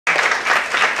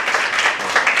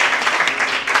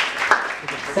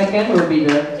Second will be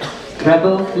the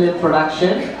Rebel Film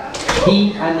Production,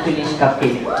 The Unfinished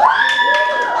Cupcake.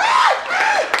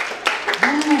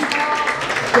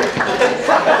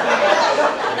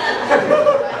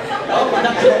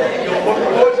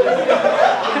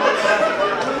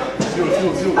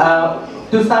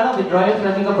 To start off with Royal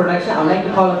Flamingo Production, I would like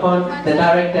to call upon the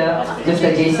director,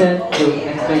 Mr. Jason, to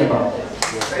explain about.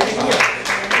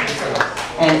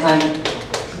 And I'm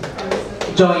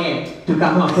Joanne to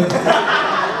come up.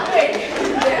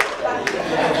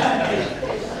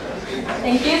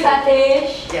 Thank you,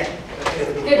 Satish.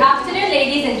 Good afternoon,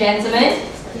 ladies and gentlemen.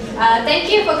 Thank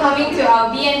you for coming to our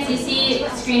BMCC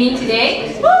screening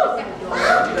today.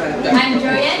 I'm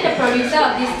Joanne, the producer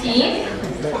of this team,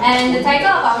 and the title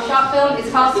of our short film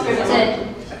is called Scripted.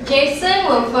 Jason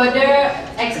will further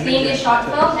explain this short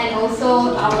film and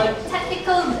also our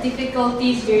technical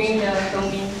difficulties during the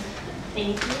filming.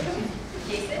 Thank you.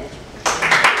 Jason.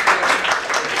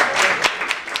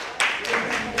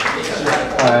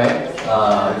 Alright,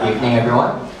 good evening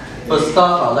everyone. First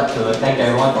off, I would like to thank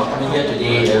everyone for coming here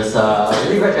today. It's a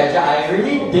really great pleasure. I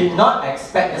really did not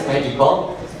expect this many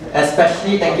people.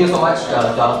 Especially, thank you so much to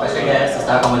our special guest,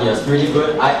 Sister Comedy. It was really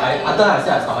good. Until I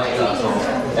said I stomachache, so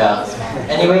yeah.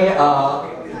 Anyway,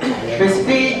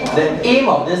 basically, the aim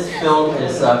of this film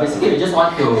is basically we just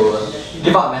want to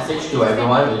give out a message to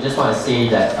everyone. We just want to say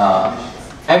that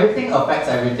everything affects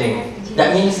everything.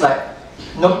 That means like,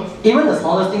 even the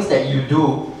smallest things that you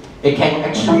do, it can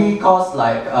actually cause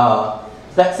like,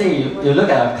 let's say you look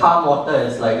at a calm water,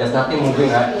 it's like there's nothing moving,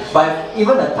 right? But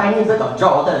even a tiny bit of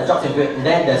drop water that drops into it,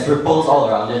 then there's ripples all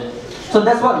around it. So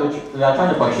that's what we are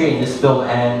trying to portray in this film.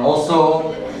 And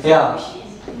also, yeah.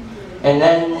 And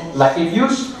then, like if you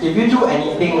do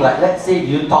anything, like let's say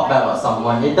you talk bad about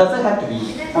someone, it doesn't have to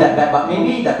be that bad, but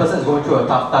maybe that person is going through a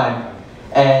tough time,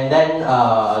 and then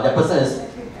that person is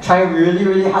trying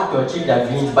really hard to achieve their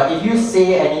dreams. But if you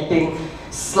say anything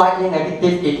slightly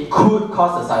negative, it could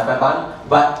cause a side effect.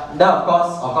 But then of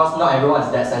course, not everyone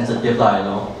is that sensitive, you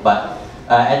know. But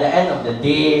at the end of the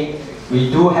day, we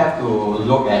do have to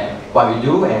look at what we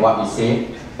do and what we say,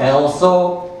 and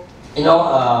also, you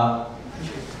know,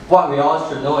 what we all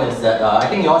should know is that I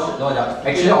think you all should know that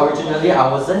actually originally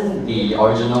I wasn't the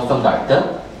original film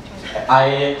director.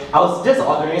 I was just an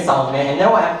ordinary soundman, and then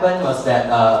what happened was that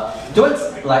towards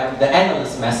like the end of the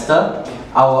semester,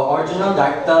 our original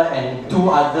director and two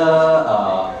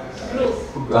other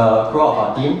crew of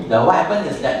our team, what happened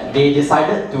is that they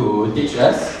decided to ditch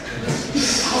us.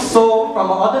 So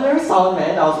from an ordinary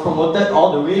soundman, I was promoted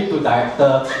all the way to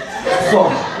director. So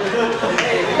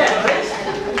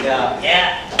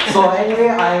yeah. So anyway,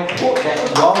 I hope that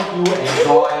you all do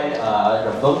enjoy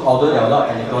the film, although there are a lot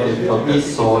of technical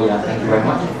difficulties. So yeah, thank you very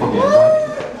much. Hope you enjoy.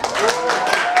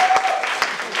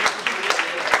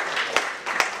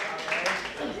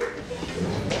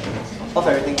 Off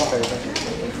everything, off everything.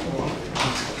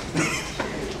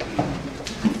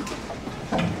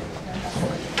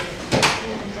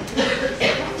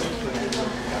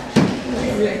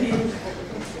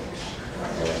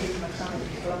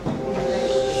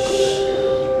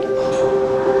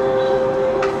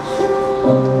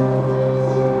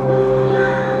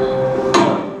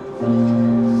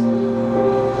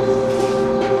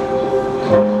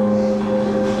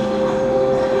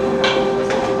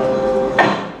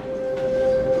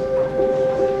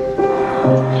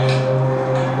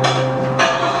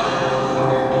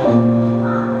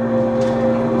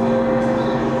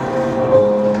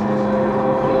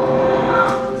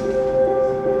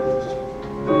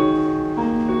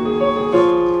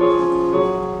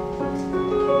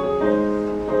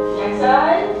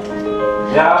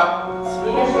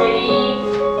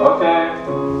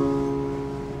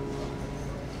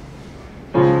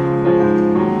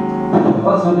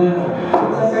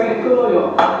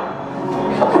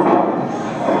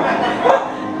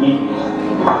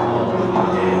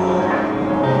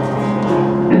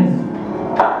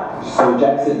 So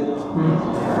Jackson,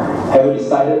 have you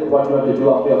decided what you want to do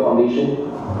after your foundation?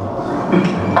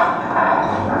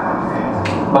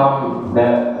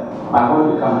 That I want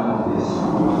to become an artist.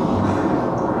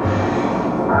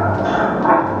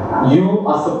 You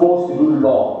are supposed to do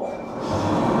law.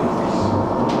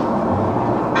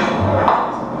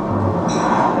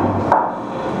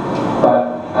 But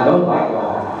I don't like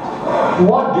law.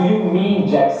 What do you mean,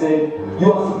 Jackson?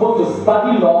 You are supposed to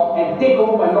study law and take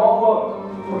over my law firm.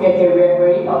 Okay, we have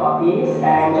already talked about this,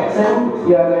 and Jackson,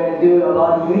 you are going to do your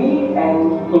law degree,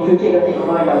 and in future you're going to take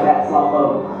over your dad's law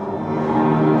firm.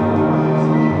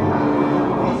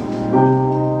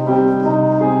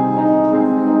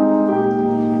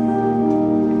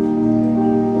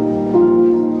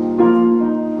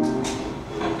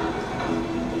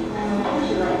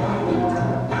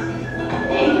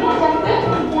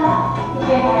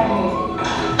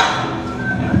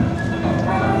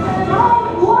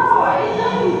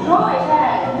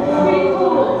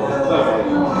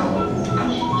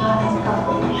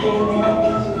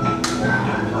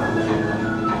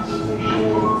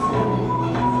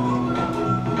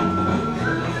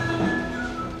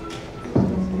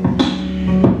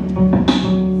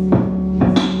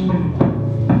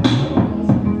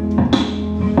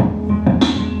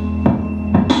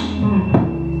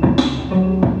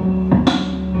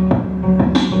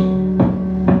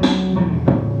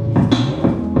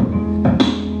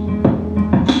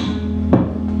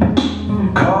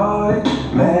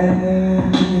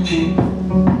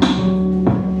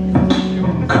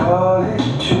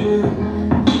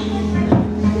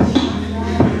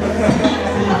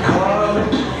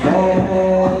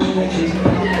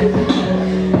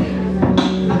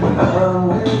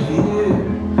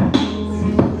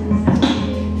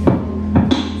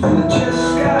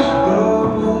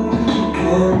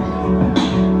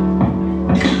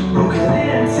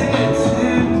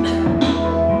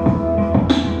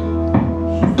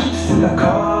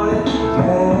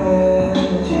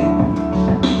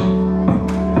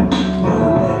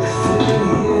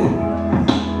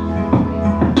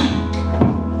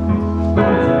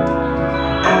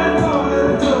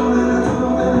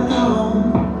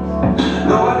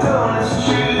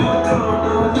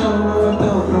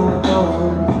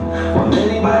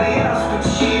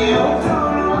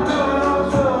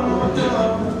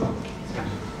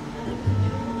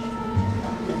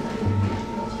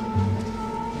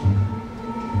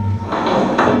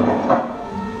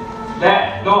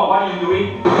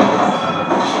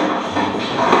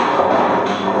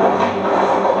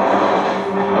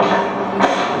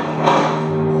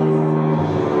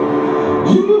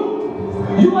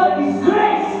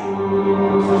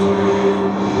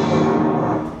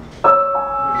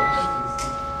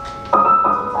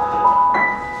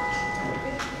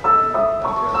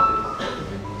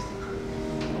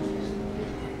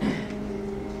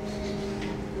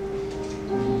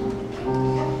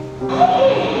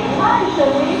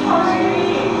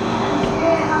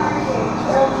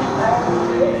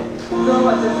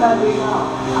 are doing now?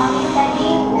 He's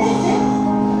studying medicine.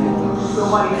 So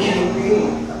what is he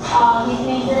doing? He's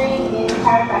majoring in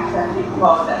chiropractor.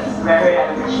 Wow, that's very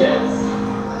ambitious.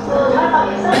 So what about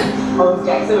yourself?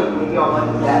 Jackson will be making all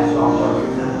money that as well.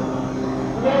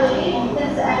 Really?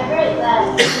 Because I heard that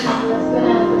he was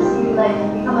gonna pursue like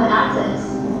become an artist.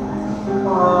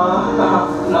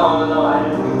 No, I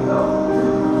don't think so.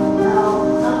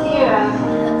 I'll see you around.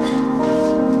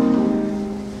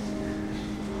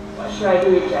 What should I do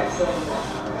with Jackson?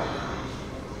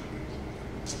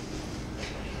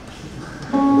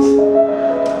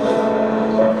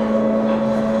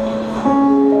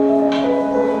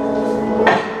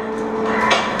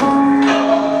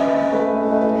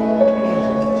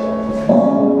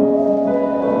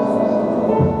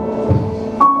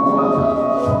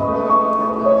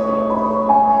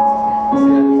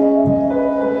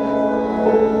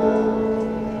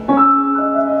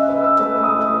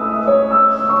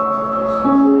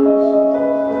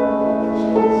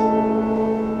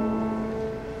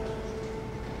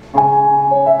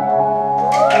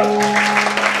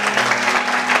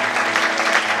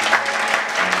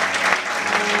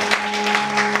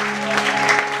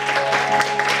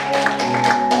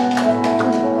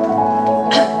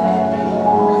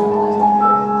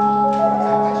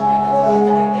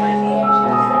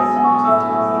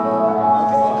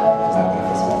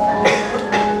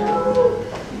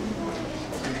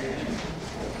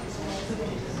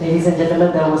 Ladies and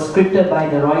gentlemen, that was scripted by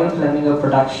the Royal Flamingo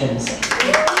Productions.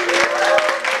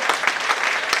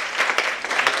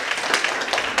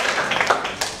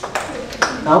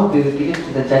 Now we will give it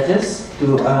to the judges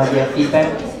to their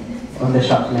feedback on the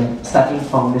short film, starting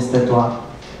from Mr. Tua.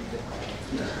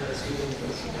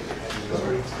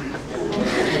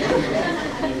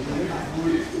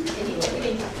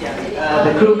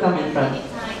 The crew come in front.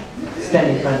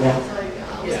 Stand in front, yeah.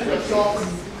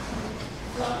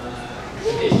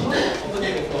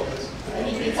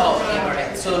 Oh, okay,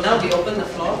 alright. So now we open the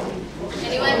floor.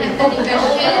 Anyone have any questions?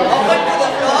 Open to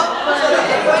the floor so that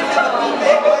everyone have a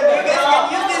feedback. You guys can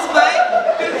use this mic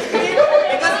to screen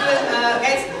because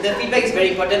guys, the feedback is very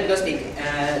important because they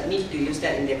need to use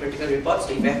that in their critical report.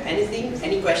 So if you have anything,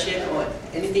 any question or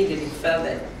anything that you felt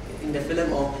that in the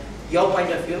film or your point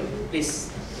of view,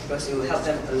 please, because it will help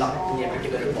them a lot in their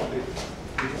critical report.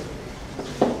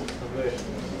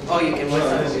 Or you can voice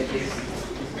out please.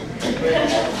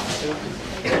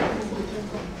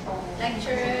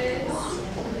 Lecturers,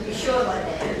 you sure about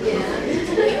that? Yeah.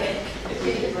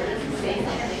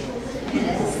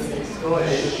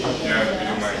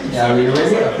 Yeah, we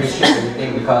really appreciate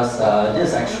everything because this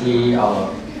is actually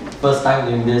our first time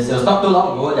doing this. It was not too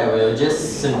long ago that we were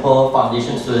just simple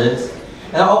foundation students,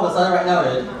 and all of a sudden right now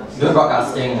we're doing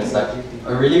broadcasting. It's like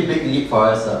a really big leap for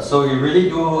us. So we really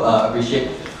do appreciate.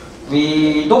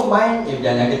 We don't mind if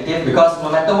they're negative because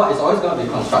no matter what, it's always going to be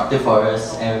constructive for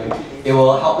us and it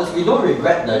will help us. We don't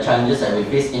regret the challenges that we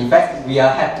face. In fact, we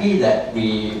are happy that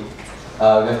we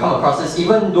have come across this,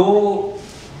 even though,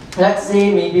 let's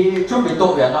say, maybe, truth be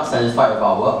told, we are not satisfied with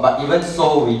our work, but even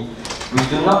so, we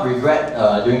do not regret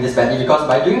doing this badly because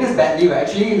by doing this badly, we're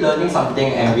actually learning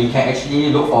something and we can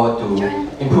actually look forward to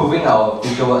improving our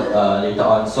future work later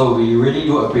on. So we really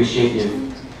do appreciate if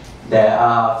there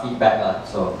are feedback.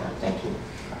 So thank you.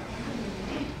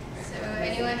 So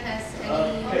anyone has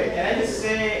any? Okay, can I just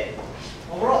say,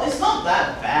 overall, it's not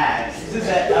that bad. It's just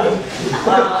that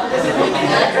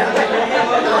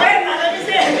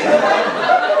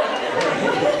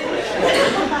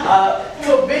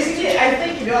so basically, I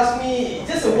think if you ask me,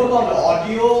 just to work on the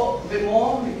audio a bit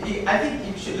more, I think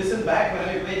you should listen back when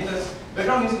I play because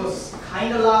background music was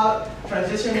kind of loud,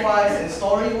 transition-wise and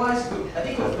story-wise, I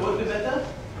think could do it a bit better.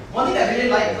 One thing that I really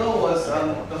liked though was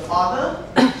the father.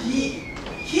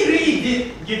 He really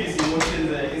did give his emotions.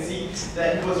 You can see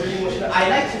that he was really emotional. I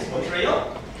liked his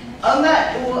portrayal.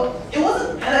 That it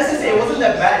wasn't, and as I say, it wasn't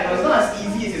that bad. It was not as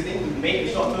easy as you think to make a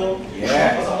short film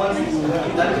for someone who's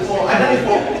done it before. I've done it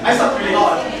before. I sucked really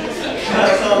hard.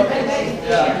 So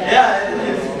yeah, it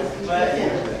is. But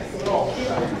yeah.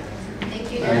 Thank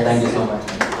you. Thank you so much.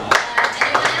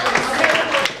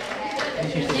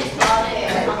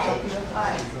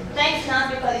 Thanks, Nas,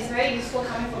 because it's very useful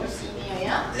coming from a senior,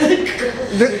 yeah?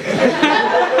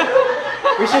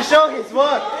 We should show his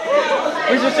work.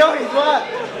 We should show his work.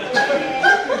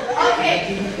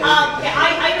 Okay.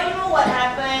 I don't know what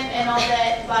happened and all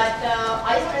that, but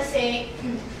I just want to say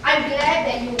I'm glad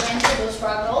that you went through those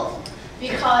struggles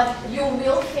because you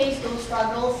will face those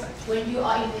struggles when you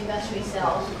are in the industry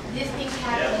itself. These things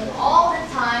happen all the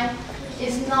time.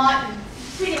 It's not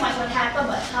pretty much what happened,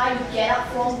 but how you get up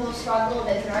from those struggles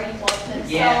that's very important.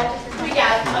 Yeah. So,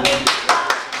 I mean,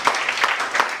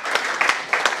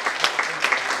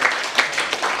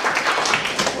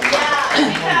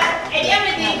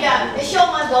 yeah, the show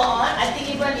must go on. I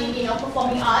think even in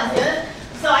performing arts, yeah.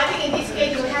 So I think in this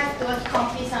case you have to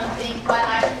complete something.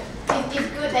 But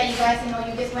it's good that you guys you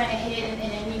just went ahead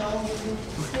and then you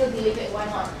still delivered. Why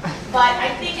not? But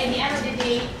I think at the end of the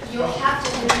day you have to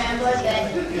remember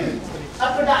that a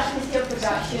production is still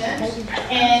production,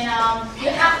 and you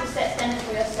have to set standards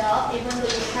for yourself, even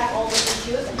though you have all those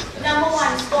issues. Number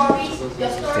one, stories. Your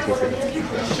story was a little bit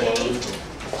cliche.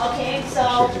 Okay,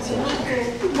 so you need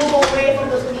to move away from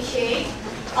those cliches.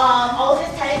 I was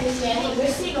just telling Miss Yanni, we're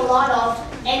seeing a lot of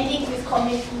endings with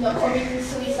committing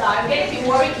suicide. I'm getting a bit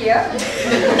worried here.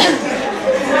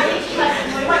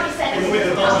 We might be sending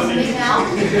to counseling now.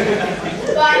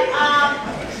 But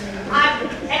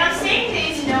I'm saying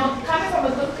this, coming from a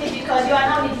good place because you are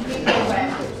now in a degree program.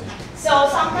 So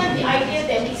sometimes the idea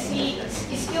that we see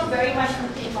is still very much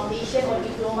complete foundation or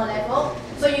diploma level.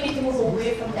 So you need to move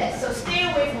away from that. So stay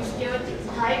away from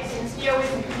stereotypes and stay away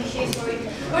from cliche stories.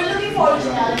 We're looking for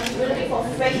originality, we're looking for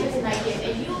freshness and ideas.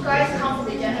 And you guys come from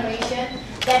the generation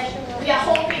that we are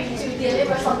hoping to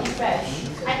deliver something fresh.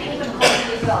 I think even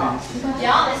college as well.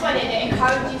 Yeah, that's why they're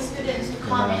encouraging students to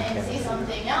come and say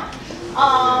something. Yeah.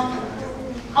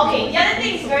 Okay, the other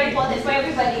thing is very important for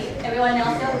everybody, everyone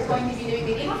else here who's going to be doing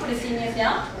it, even for the seniors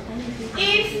now.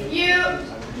 It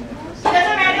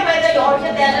doesn't matter whether you're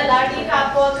original talent, lardy,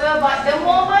 worker, but the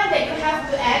moment that you have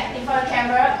to act in front of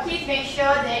camera, please make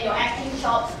sure that your acting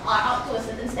chops are up to a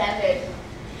certain standard.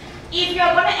 If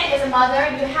you're going to act as a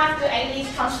mother, you have to at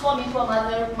least transform into a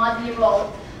motherly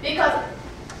role. Because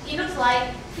it looks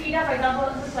like Frida, for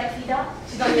example, looks like Frida.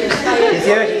 She's not here. She's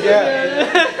here, she's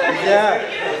here.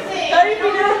 Sorry,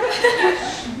 Frida.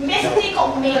 Mystic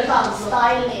of makeup,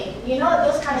 styling,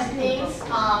 those kind of things.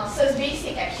 So it's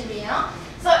basic actually,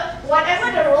 So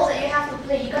whatever the role that you have to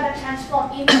play, you gotta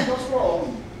transform into those roles.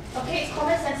 Okay, it's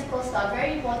commonsensical stuff,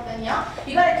 very important, yeah?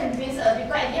 You gotta convince us,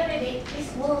 because at the end of the day, this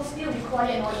will still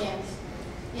require an audience.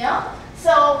 Yeah?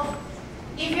 So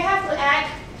if you have to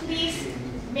act, please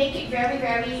make it very,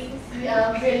 very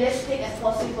realistic as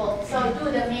possible. So do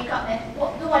the makeup and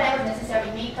do whatever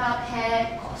necessary, makeup,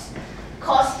 hair,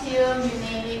 costume, you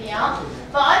name it, yeah?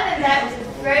 But other than that, it was a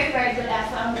very, very good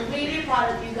effort. I'm really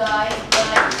proud of you guys.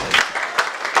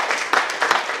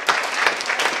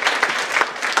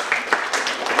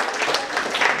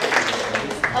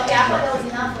 Okay, I thought that was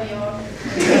enough for you.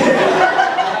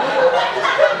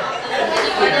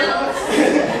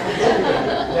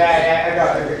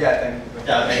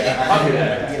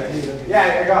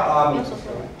 I got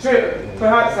two.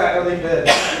 Perhaps I'll leave the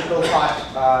little part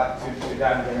to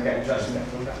Dan and get interested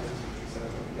in that. So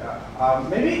yeah,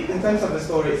 maybe in terms of the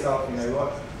story itself,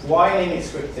 why name it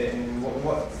scripted, and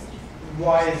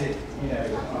why is it,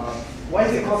 why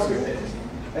is it called scripted?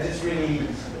 Is it really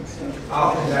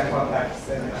out in that context?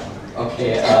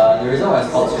 Okay, the reason why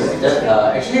it's called scripted,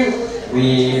 actually,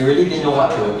 we really didn't know what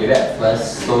to give it at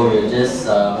first, so we were just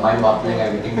mind-boggling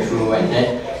everything through, and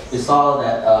then we saw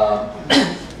that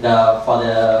for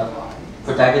the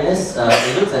protagonist,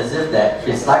 it looks as if that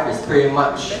his life is pretty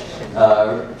much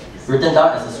written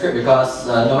down as a script, because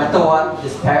no matter what,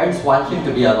 his parents want him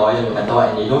to be a lawyer no matter what,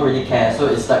 and they don't really care. So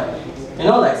it's like,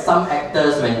 like some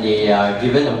actors, when they are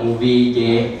given a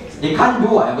movie, they can't do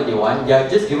whatever they want. They are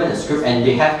just given a script and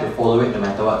they have to follow it no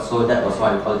matter what. So that was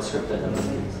why we call it scripted.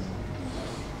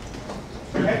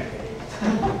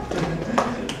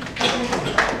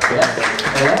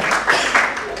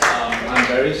 I'm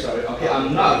very sorry. Okay,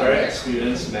 I'm not a very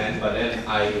experienced man, but then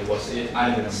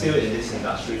I'm still in this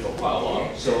industry for quite a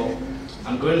while. So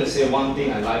I'm going to say one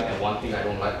thing I like and one thing I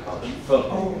don't like about the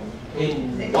film.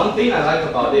 One thing I like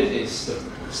about it is the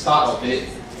start of it,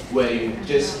 where you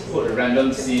just put a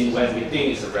random scene when we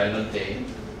think it's a random thing.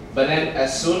 But then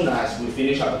as soon as we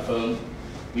finish up the film,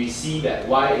 we see that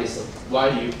why do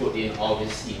you put in all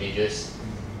these images,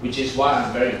 which is why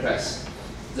I'm very impressed.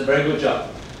 It's a very good job.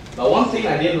 But one thing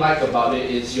I didn't like about it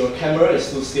is your camera is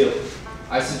too still.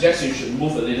 I suggest you should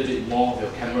move a little bit more of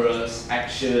your camera's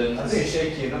actions,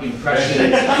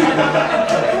 impressions.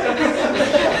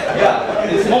 Yeah,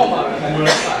 it's more about the camera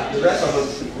side. The rest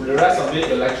of it,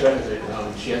 the lecturer has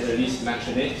she has at least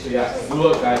mentioned it. So yeah, good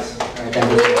work, guys. What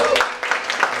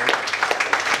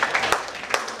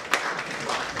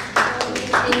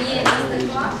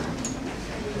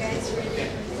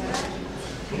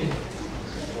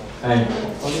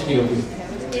do you think of it?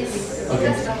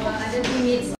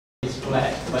 It's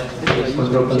flat, but it's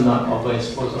broken, not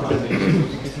overexposed or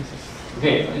underexposed.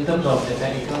 Okay, in terms of the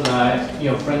technical,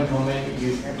 your front moment,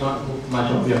 you not move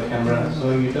much of your camera,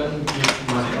 so you don't give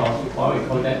much of what we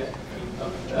call that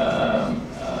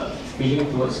feeling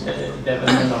towards the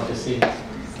development of the scene.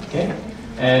 Okay,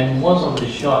 and most of the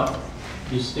shot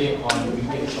you stay on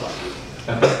retail shot.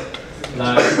 Okay?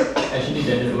 Like, actually,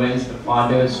 when the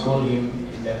father scold him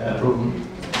in the room,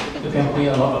 you can play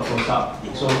a lot of close up.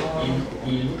 So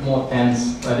he look more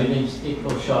tense rather than you stay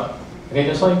close shot. Okay,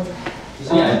 that's why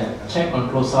check on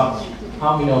close up.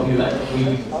 How many of you like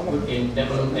really put in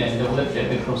develop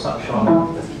the close up shot?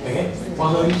 Okay,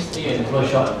 most of you stay in close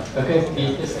shot. Okay,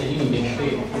 it's just you can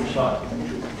stay in close shot.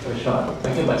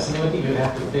 Okay, but cinematic you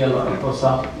have to play a lot of close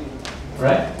up,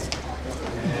 right?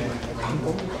 I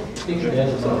think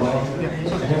there's a lot of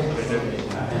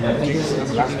and I think I can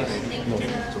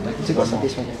see that there's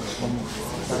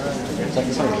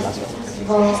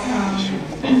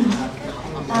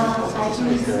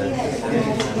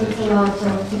a lot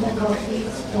of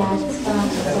difficulties that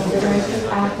the directive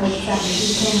efforts that you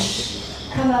can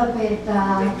come up with,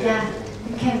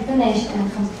 you can finish and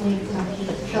complete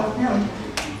the short film.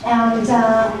 And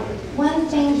one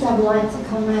thing I would like to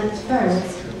comment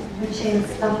first, which is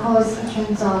of course in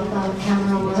terms of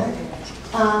camera work.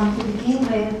 To begin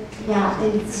with,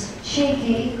 it's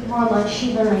shaky, more like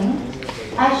shivering.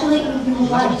 Actually, if you would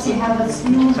like to have a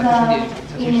smoother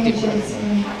images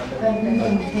and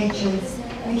moving pictures,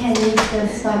 we can use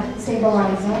this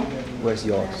stabilizer. Where's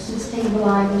yours? To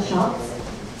stabilize the shots,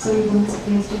 so it won't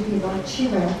appear to be like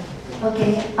shiver.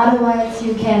 Okay. Otherwise,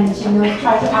 you can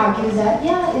try to argue that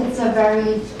it's a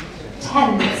very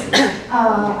tense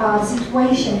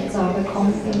situations of the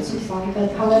conflict society.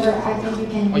 But however, I think you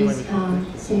can use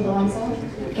stabilizer.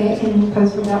 Okay, in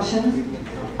post production.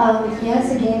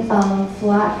 Yes, again,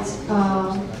 flat.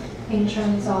 In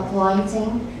terms of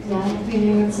lighting,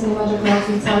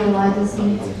 cinematography, how you light the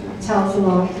scene tells a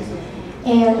lot.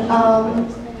 And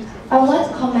I would like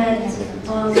to comment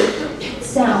on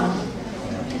sound.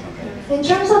 In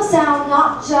terms of sound,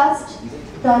 not just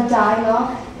the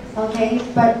dialogue, okay,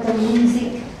 but the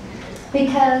music.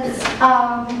 Because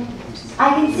I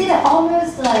can see that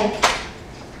almost like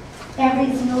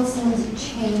every single scene you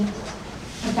change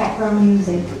the background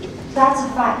music. That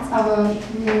affects our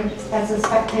mood as a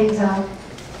spectator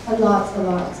a lot,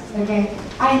 okay?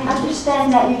 I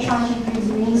understand that you're trying to use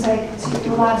music to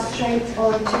illustrate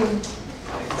or to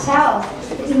tell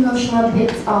the emotional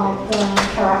bits of the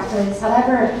characters.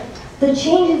 However, the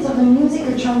changes of the music,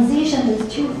 the transition is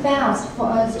too fast for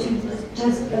us to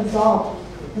just absorb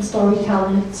the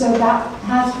storytelling. So that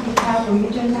has to be careful. You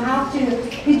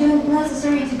don't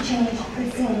necessarily to change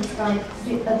the scenes, like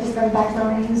a different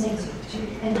background music to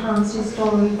enhance your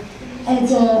story. And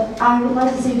I would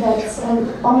like to say that's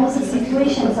almost a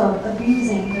situation of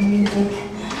abusing the music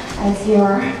as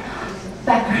your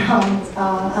background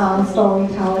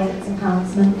storytelling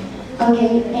enhancement.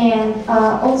 Okay, and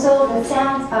also the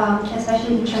sound,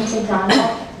 especially in terms of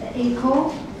dialogue, the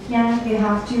echo. You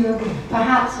have to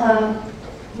perhaps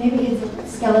maybe it's a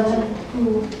skeleton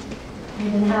who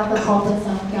even have the proper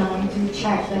sound guy to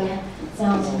check the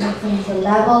sounds and the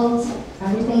levels.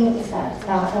 Everything is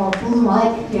that, or boom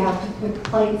mic, you have to put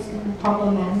plates in the proper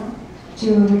manner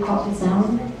to record the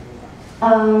sound.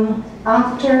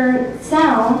 After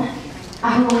sound,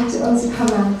 I want to also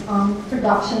comment on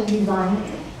production design.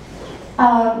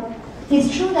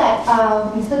 It's true that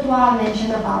Mr. Dua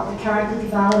mentioned about the character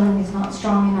development is not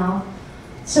strong enough.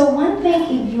 So one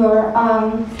thing, if you're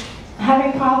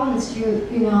having problems to,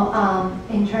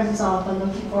 in terms of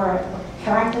looking for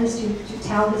characters to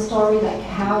tell the story, like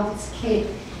how this kid,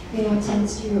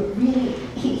 tends to really,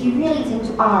 he really is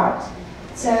into art.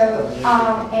 So,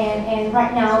 and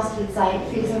right now he's like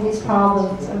facing these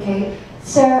problems, okay?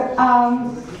 So,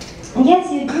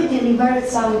 yes, you do deliver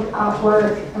some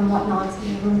artwork and whatnot,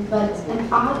 but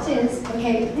an artist,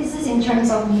 okay, this is in terms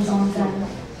of mise en scène,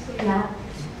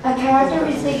 a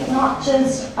characteristic not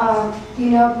just,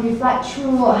 reflect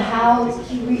through how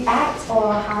he reacts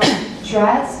or how he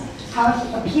dresses, how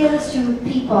he appears to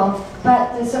people,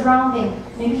 but the surrounding,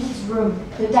 maybe his room,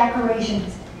 the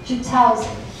decorations, should tell us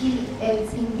he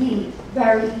is indeed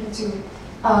very into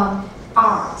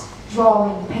art,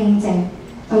 drawing, painting.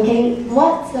 Okay,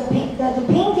 what's the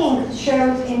painting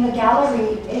shows in the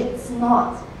gallery, it's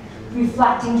not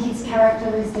reflecting his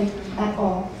characteristic at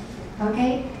all.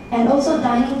 Okay, and also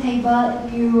dining table,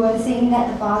 you were saying that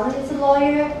the father is a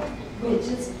lawyer, which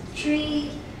is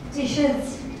 3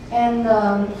 dishes and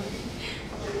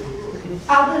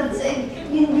others.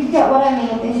 You get what I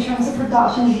mean in terms of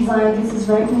production design. This is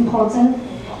very important.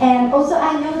 And also,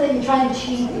 I know that you're trying to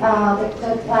achieve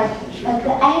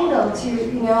the angle to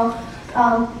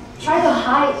try to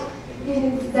hide.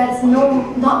 There's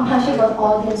not much of an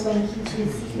audience when he's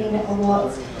receiving the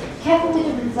awards. Careful with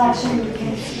the reflection, you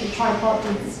can see the tripod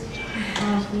is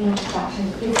production.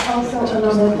 It's also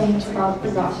another thing about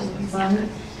production design.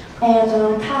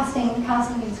 And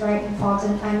casting is very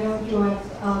important. I know you have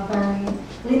very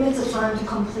limited time to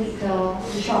complete the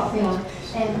short film,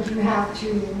 and you have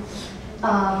to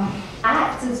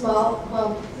act as well.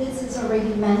 Well, this is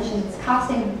already mentioned.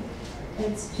 Casting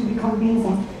is to be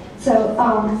convincing. So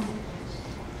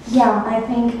yeah, I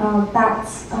think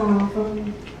that's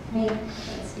from me.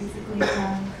 That's basically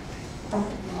that's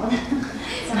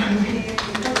Sorry.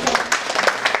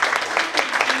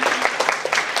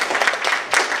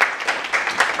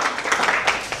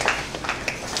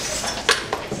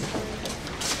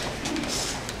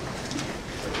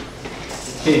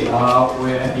 Okay,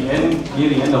 we're at the end, near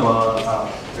the end of our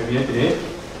premiere today.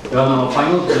 We're on our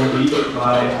final movie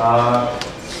by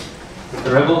the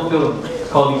rebel film. It's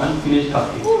called The Unfinished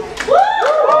Cupcake.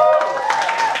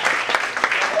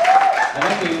 I'd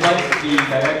like to invite the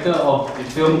director of the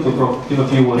film to give a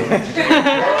few words.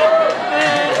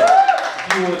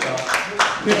 Few words,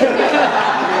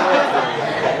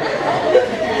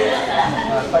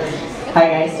 Hi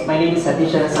guys, my name is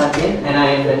Satisha Santhin and I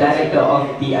am the director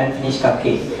of The Unfinished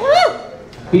Cupcake.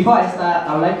 Before I start,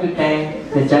 I would like to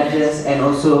thank the judges and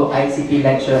also ICT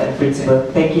lecturer and principal.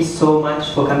 Thank you so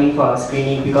much for coming for our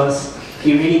screening because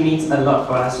it really means a lot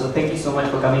for us. So thank you so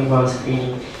much for coming for our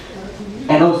screening.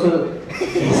 And also, so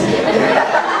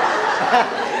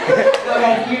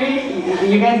guys,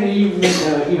 you guys really made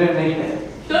the event very nice.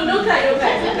 Don't cry, don't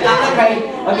cry. I'm not crying.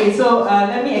 Okay, so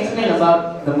let me explain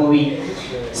about the movie.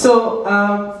 So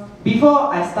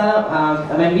before I start,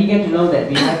 when we get to know that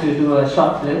we have to do a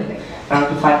short film, around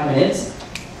to 5 minutes,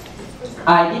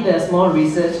 I did a small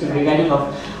research regarding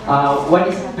of what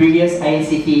is previous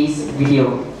ICT's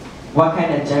video, what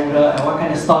kind of genre and what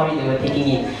kind of story they were taking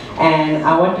in. And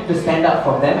I wanted to stand up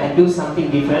for them and do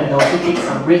something different and also take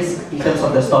some risk in terms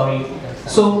of the story.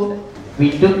 So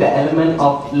we took the element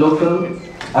of local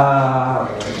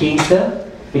gangster,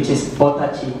 which is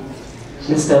Botachi,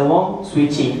 Mr. Wong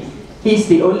Sui-Chi. He's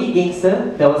the only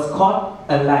gangster that was caught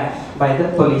alive by the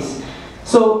police.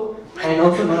 So, and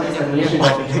also known as the Malaysian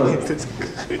Robin Hood.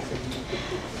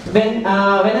 When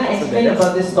I explained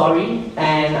about this story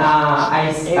and I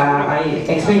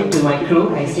explained to my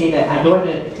crew, I say that I don't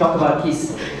want to talk about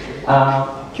his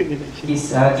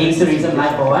gangsterism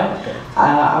life or what.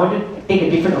 I want to take a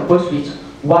different approach, which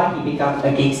why he became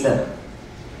a gangster.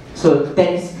 So that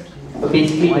is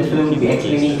basically the film will be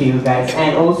explaining to you guys.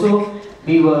 And also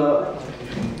we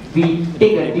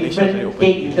take a different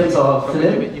take in terms of our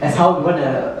film as how we want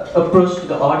to approach to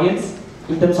the audience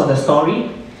in terms of the story,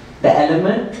 the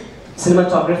element,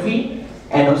 cinematography,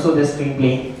 and also the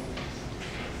screenplay.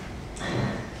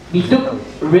 We took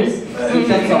risks in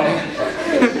terms of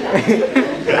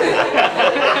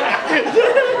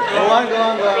Go on.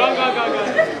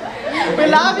 We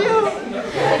love you!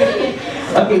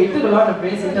 Okay, we took a lot of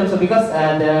risks in terms of because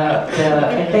the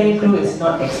entire crew is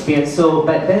not experienced. So,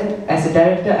 but then as a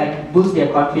director, I boost their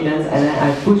confidence and then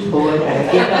I push forward and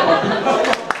I gave them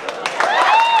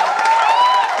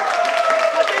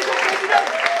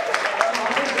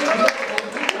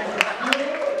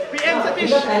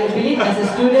because I believe as a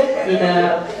student in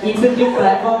an institute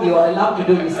platform, you are allowed to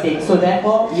do mistakes. So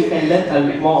therefore, you can learn a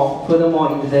bit more,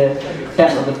 furthermore into the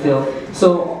depth of the film.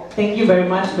 So thank you very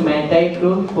much to my entire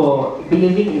crew for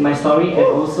believing in my story and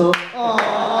also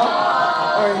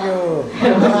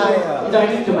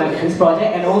joining to this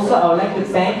project. And also I would like to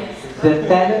thank the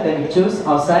talent that we choose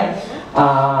outside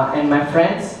and my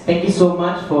friends. Thank you so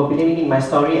much for believing in my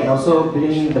story and also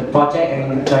believing in the project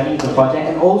and joining the project.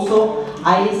 And also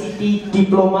IACT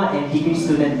diploma and degree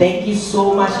student. Thank you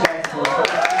so much guys for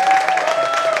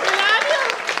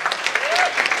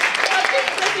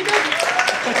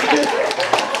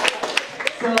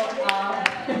So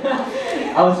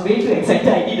I was way too excited.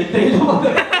 I did a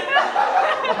trailer.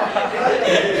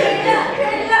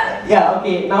 Yeah,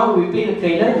 okay, now we play the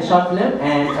trailer, the short film,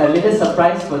 and a little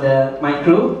surprise for my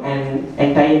crew and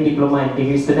entire diploma and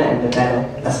degree student and the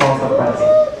talent. A small surprise.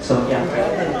 So yeah.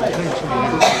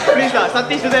 Please lah,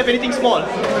 Satish doesn't have anything small.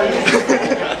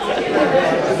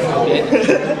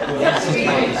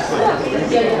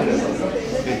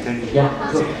 Yeah,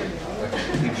 go.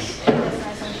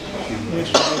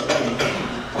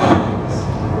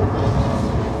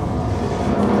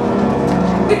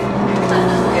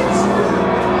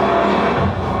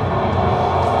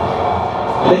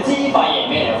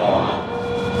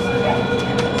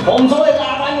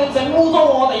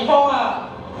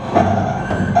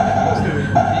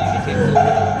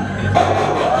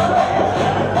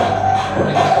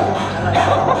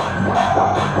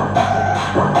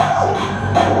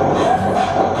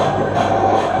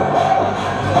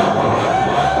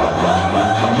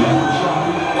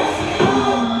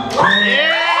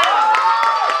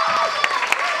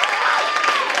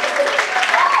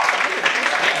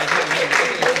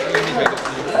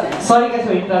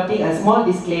 for interrupting. A small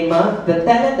disclaimer: the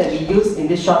talent that we use in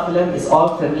this short film is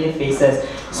all familiar faces.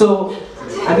 So,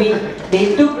 I mean,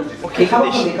 they come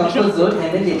out from their comfort zone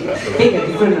and then they take a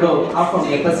different role out from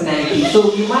their personality.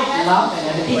 So you might laugh and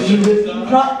everything. You will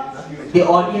interrupt the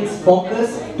audience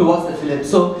focus towards the film.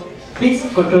 So please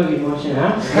control your emotion,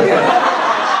 huh?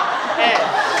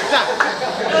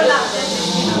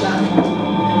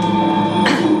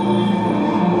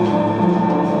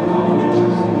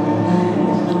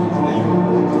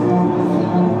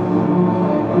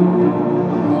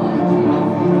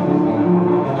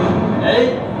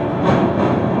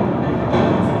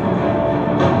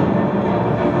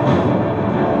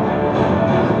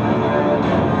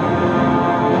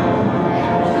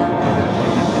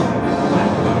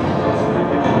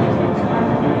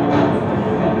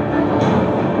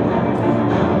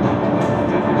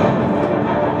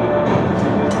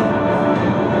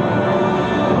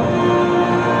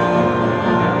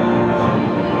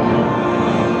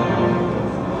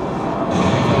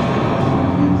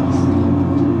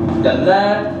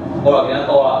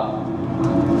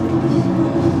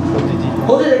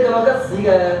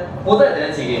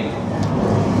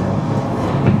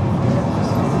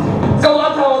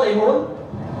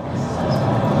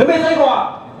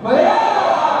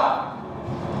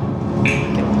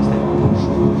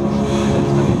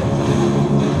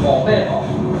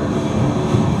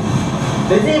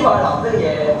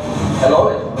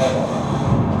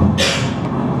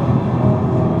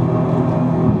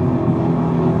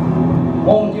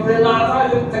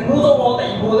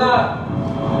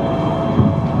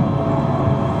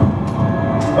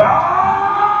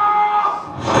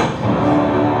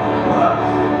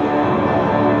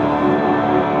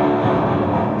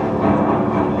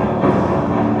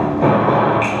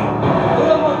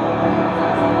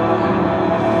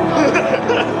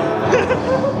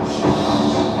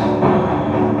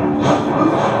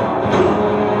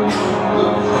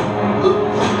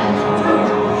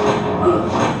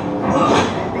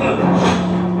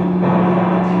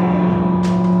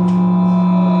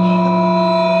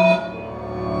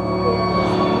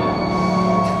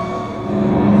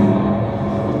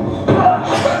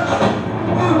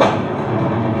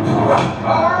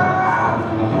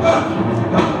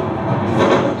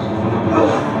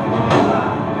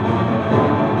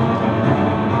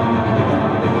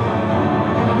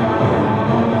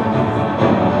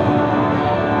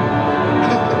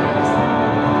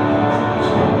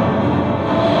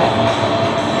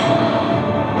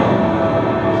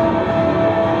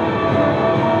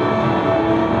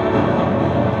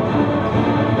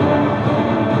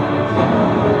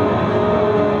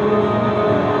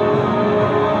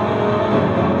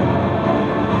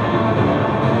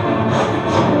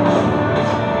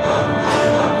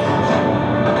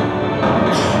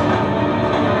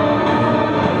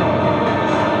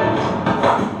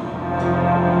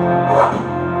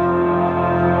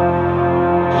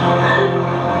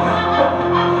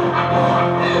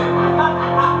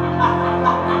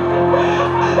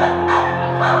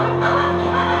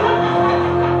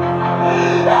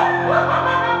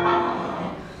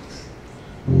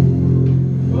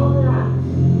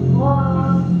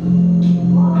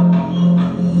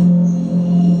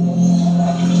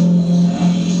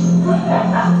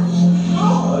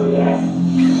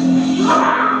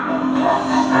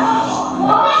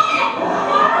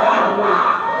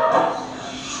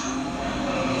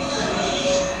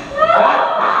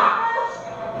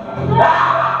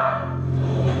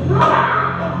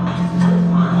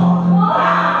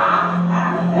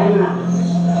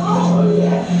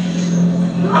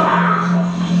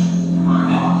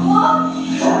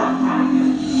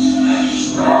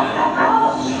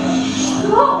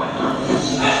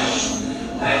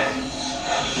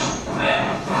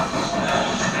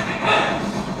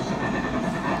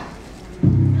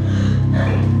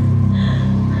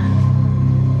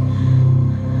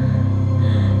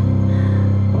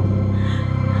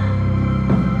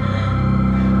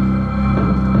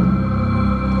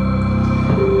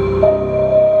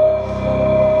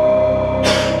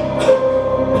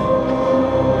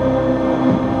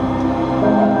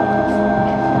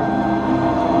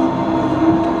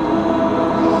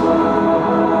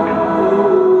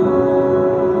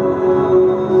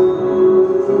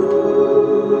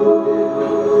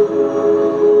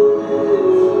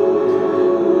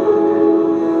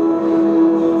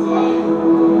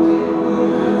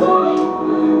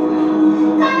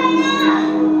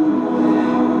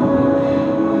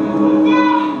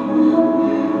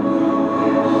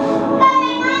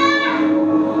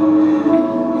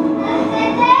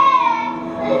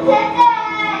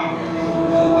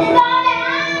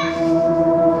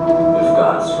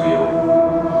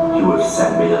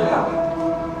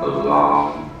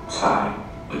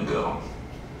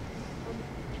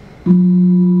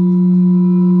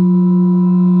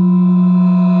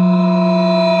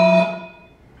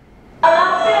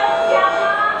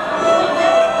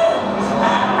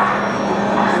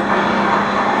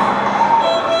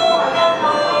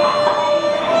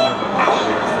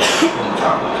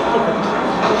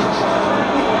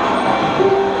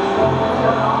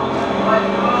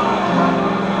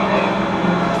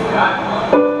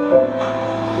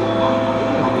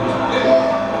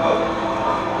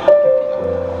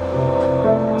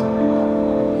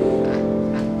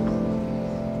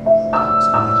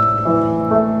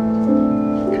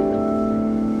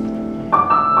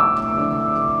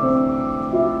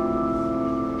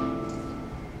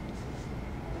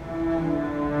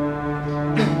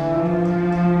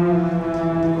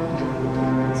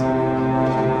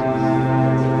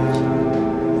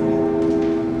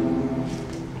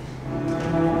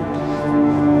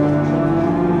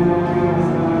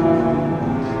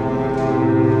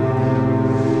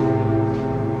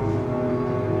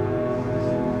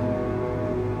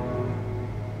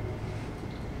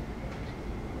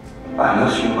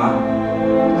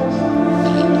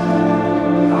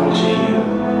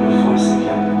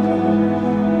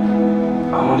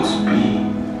 want to be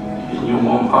in your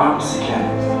warm arms again.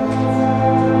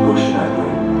 Who should I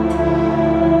blame?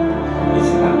 Is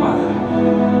it my mother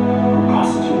who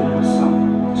prostituted herself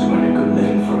to earn a good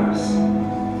living for us?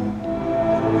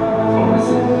 Or is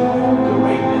it the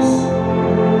rapist who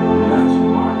left to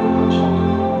mark our children?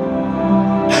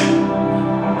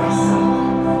 Or myself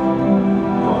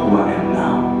for who I am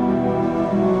now?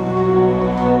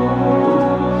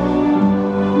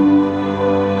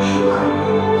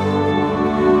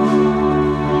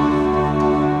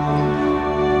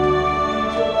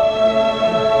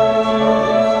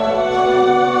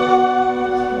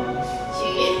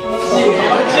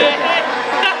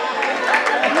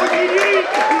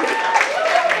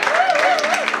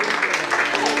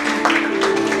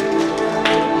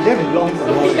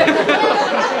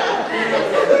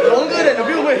 Longer than the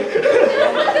real way.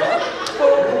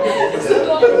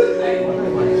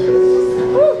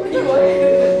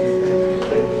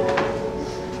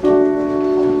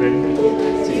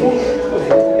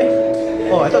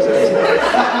 Oh, I thought so.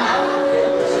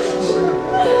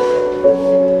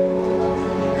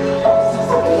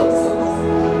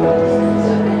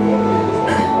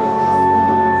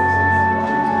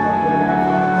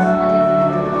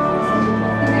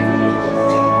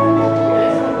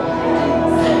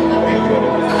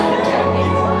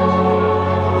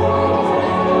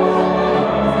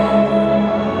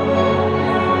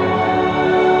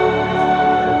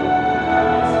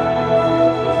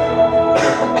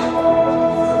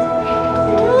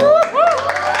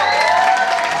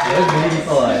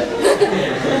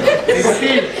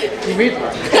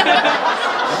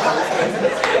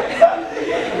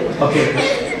 Okay,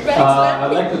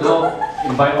 I'd like to now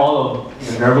invite all of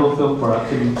the Nerval Film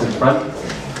Production to the front.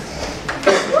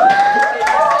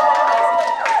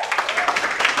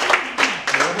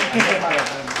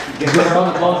 Give a round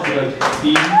of applause to the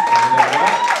team.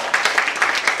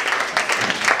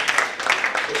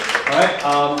 Alright,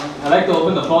 I'd like to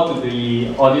open the floor to the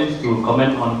audience to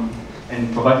comment on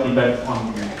and provide feedback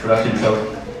on the production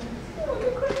itself.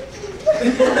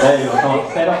 There you go, come on,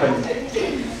 stand up and...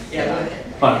 Yeah.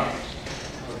 Fun.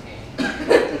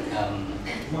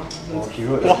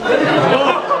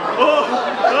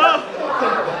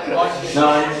 No,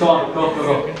 go on, go.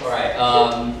 Alright,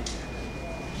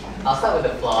 I'll start with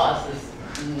the flaws. It's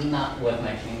not worth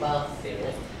mentioning, but I'll say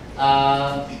it.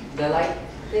 The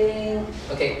lighting,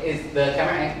 okay, is the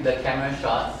camera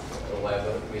shots or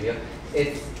whatever video.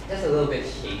 It's just a little bit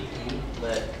shaky,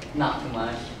 but not too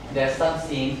much. There's some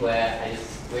scenes where I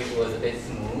just wish it was a bit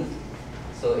smooth,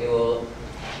 so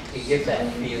it gives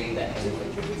that feeling that.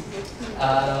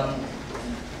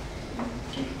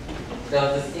 There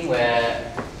was a scene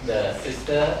where the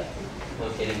sister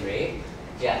was getting raped.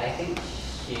 Yeah, I think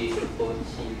she should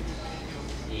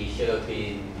have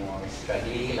been more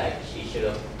struggling, like she should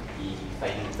have been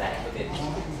fighting back a bit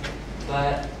more.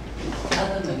 But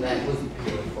other than that, it was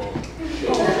beautiful.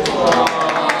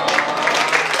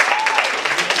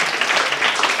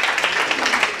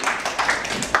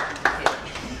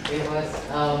 It was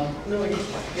no, you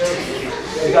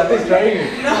got this right.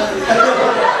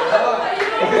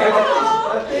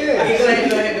 Okay, go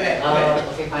ahead.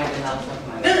 Okay, fine, then I'll talk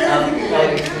about it.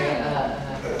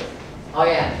 Oh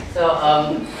yeah, so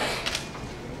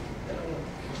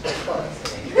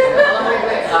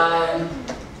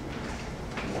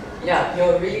yeah, you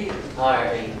really are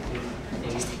an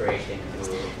inspiration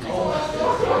to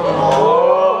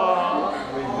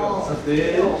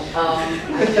I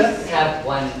just have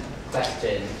one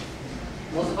question.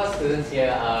 Most of us students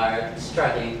here are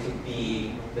struggling to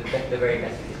be the very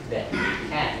best that we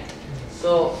can.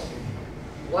 So,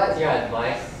 what's your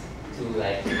advice to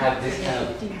like have this kind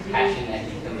of passion and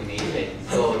determination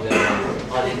so the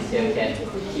audience here can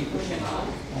keep pushing on?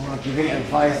 Oh, giving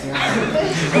advice.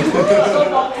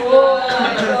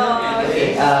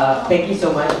 Okay, thank you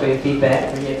so much for your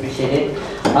feedback. Really appreciate it.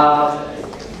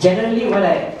 Generally, what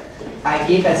I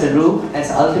gave as a rule,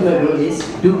 as ultimate rule, is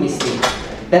do mistakes.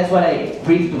 That's what I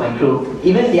brief to my crew.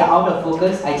 Even if they are out of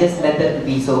focus, I just let them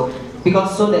be so,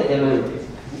 because so that they will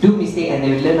do mistake and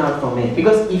they will learn out from it.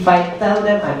 Because if I tell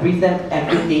them, I brief them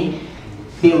everything,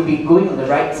 they will be going on the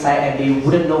right side and they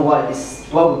wouldn't know what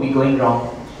would be going wrong.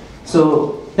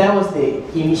 So that was the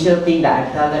initial thing that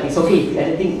I tell them. It's okay if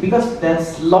anything, because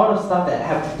there's a lot of stuff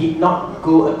that did not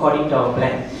go according to our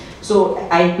plan. So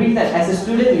I brief that as a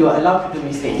student, you are allowed to do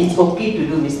mistake. It's okay to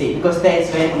do mistake because that is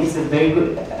when it's a very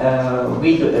good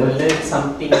way to learn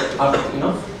something out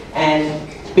of, And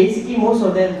basically, most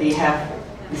of them, they have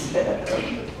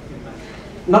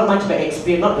not much of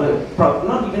experience, not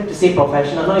even to say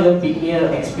professional, not even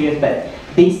beginner experience, but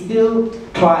they still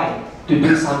try to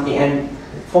do something. And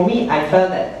for me, I felt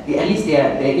that at least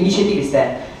their initiative is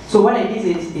there. So what I did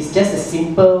is just a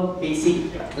simple, basic,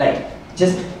 like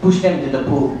just push them into the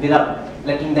pool without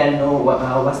letting them know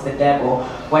what's the depth or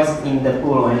what's in the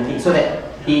pool or anything, so that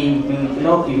they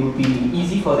will, it will be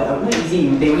easy for them. Not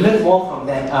easy, they will learn more from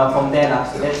them from there.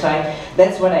 So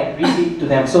that's what I read to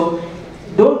them. So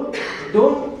don't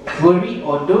worry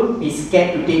or don't be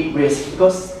scared to take risks,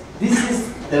 because this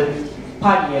is the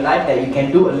part in your life that you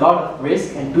can do a lot of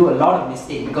risk and do a lot of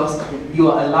mistakes, because you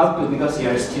are allowed to, because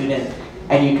you're a student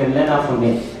and you can learn out from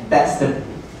it. That's the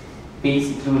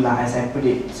basic rule as I put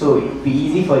it. So it will be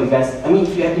easy for you guys. I mean,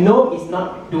 if you know it's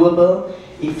not doable,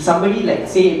 if somebody like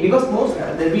say, because most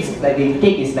the risk that they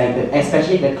take is like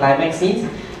especially the climax scenes,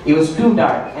 it was too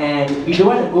dark and we don't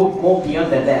want to go more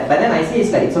beyond than that. But then I say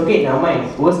it's like, it's okay, never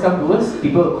mind. Worst come to worst,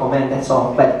 people will comment, that's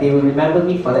all. But they will remember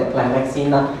me for that climax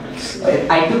scene.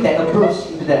 I took that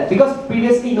approach into that, because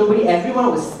previously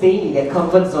everyone was staying in their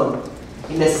comfort zone,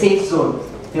 in the safe zone.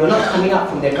 They were not coming up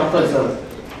from their comfort zone.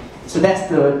 So that's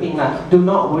the thing, do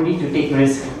not worry to take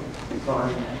risk. Go on.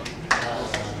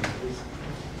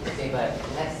 Okay, but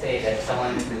let's say that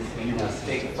someone is making a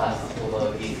big fuss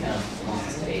over these kind of small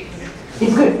mistakes.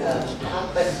 It's good.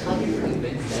 But how do you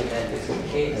convince them that it's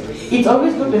okay to be... It's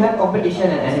always good to have competition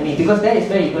and enemy, because that is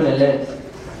where you're going to learn.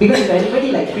 Because if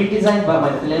anybody like criticized about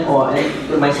my film or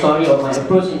my story or my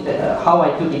approach into how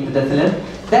I took into the film,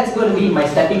 that's going to be my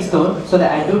stepping stone, so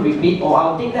that I don't repeat, or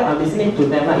I'll take them, I'll listen to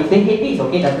them. If they hate me, it's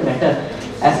okay, doesn't matter.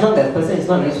 As long as that person is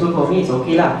not useful for me, it's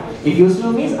okay lah. If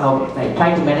useful means I'll like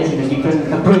try to manage in a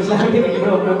different approach lah,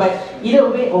 but either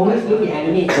way, always look at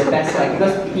enemy the best side,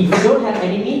 because if you don't have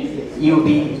enemy, you'll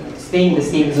be staying in the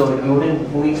same zone, you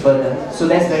wouldn't moving further. So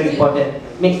that's very important.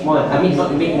 Make more, I mean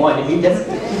not make more enemy, just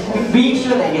be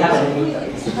sure that you have enemy.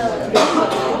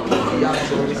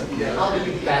 How do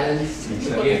you balance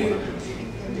between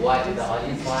what the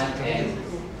audience want and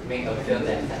make a film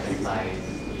that satisfies?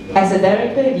 As a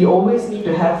director, you always need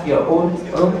to have your own,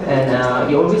 and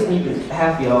you always need to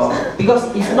have your, because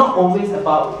it's not always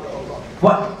about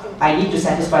what I need to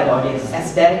satisfy the audience.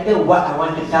 As a director, what I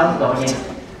want to tell the audience.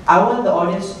 I want the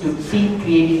audience to think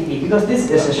creatively, because this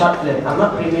is a short film. I'm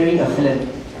not premiering a film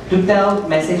to tell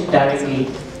message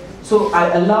directly. So I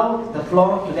allow the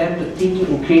floor to them to think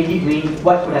in creative way,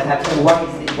 what could have happened, what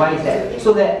is it, why is that.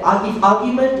 So that if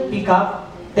argument pick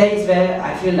up, that is where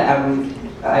I feel that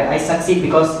I succeed,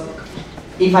 because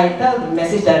if I tell the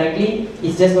message directly,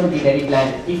 it's just going to be very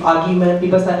bland. If argument,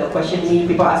 people start to question me,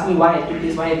 people ask me why I do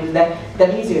this, why I do that,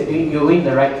 that means you're doing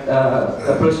the right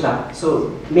approach now.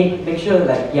 So make sure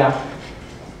like, yeah.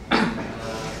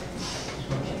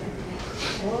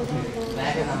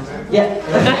 Yeah.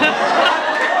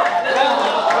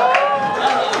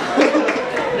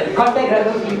 Contact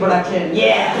Raghu Production,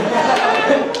 yeah!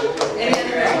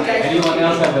 Anyone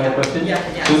else have a question? Yeah.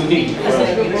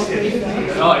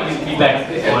 Oh, I think feedback.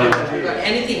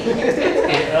 Anything.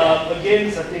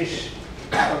 Again, Satish,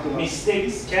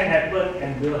 mistakes can happen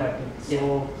and will happen.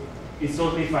 So it's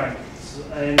totally fine. So,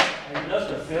 and I love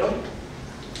the film.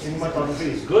 Cinematography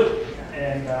is good.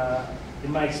 And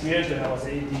in my experience when I was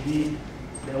at ATV,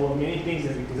 there were many things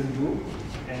that we couldn't do.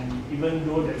 And even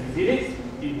though that we did it,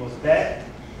 it was bad.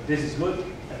 But this is good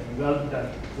and well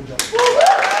done. Good job.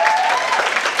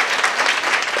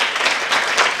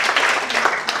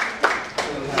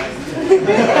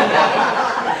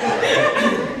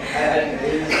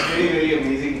 It's really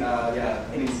amazing.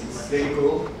 Yeah, it's very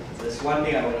cool. There's one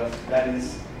thing I would have done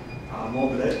is more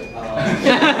blood.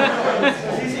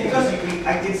 Because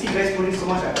I can see you guys putting so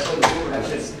much effort into the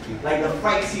productions. Like the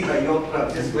fight scene, like your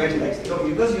club, just went like,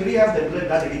 because you really have the blood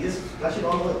done, you just flush it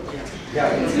all over. Yeah,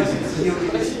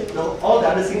 because all the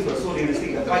other scenes were so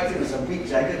realistic. The fight scene was a bit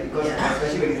jagged, because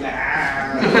especially when he's like, I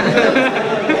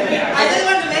just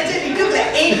want to mention, it took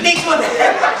like 8 takes for that.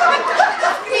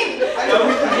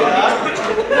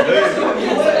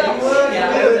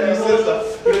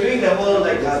 You're doing the whole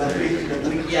like the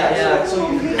blink. Yeah.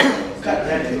 So you cut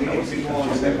that and make it more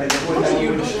like the whole time.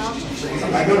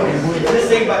 I don't know. Just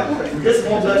saying, but just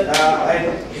more blood. I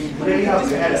really hope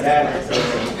you had a dad.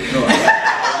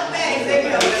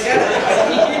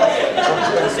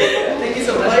 Thank you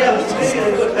so much.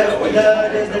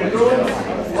 The drone.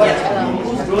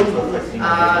 Whose drone was it?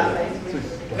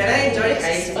 When I joined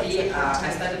ISP, I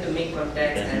started to make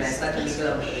contacts and I started to mingle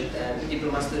up with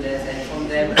diploma students, and from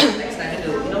them I started to,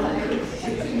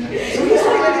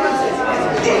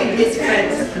 it's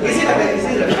friends. Is it a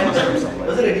friend?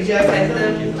 Was it a DJI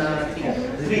Phantom?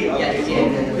 3.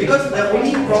 Yeah. Because the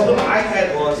only problem I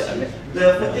had was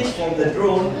the footage from the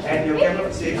drone and your camera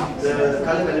footage, the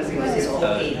color balancing is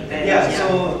 4K. Yeah,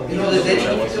 so it was very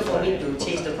difficult for me to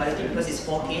change the quality because it's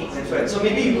 4K. That's right. So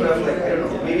maybe you could have like, I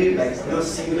don't know, maybe like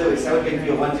those singular with 720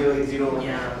 or 1080.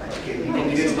 Yeah. Okay,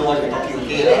 you just know what you're talking,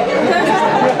 okay?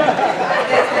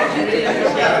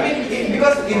 Yeah, I mean,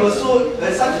 because it was so,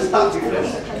 there's such a stark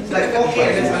difference. It's like 4K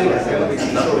and then suddenly like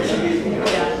 720. So it's really,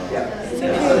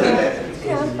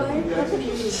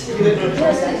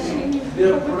 The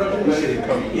production value is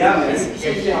coming. Yeah, man. You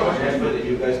can see how much effort that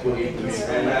you guys put into it.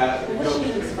 And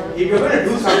if you're going to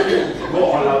do something, go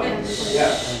all out.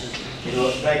 Yeah. You know,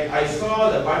 like I saw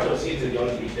the bunch of scenes that you all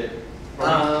deleted.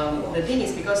 The thing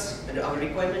is because our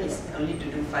requirement is only to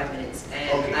do 5 minutes,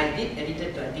 and I did edit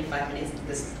it to 5 minutes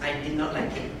because I did not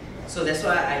like it. So that's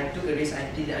why I took a risk.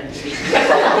 I did it until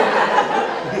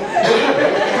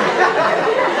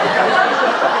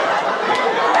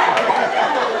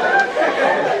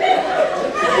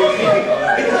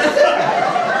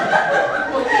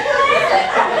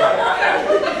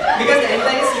because the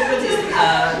entire sequence is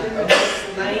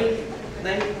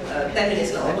 10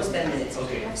 minutes now, almost 10 minutes.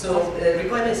 Okay. So the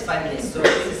requirement is 5 minutes. So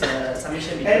this is a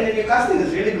submission video. And your casting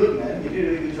is really good, man. You did a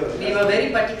really good job. We were very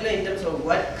particular in terms of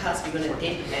what cast we're going to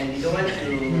take, and we don't want to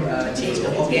change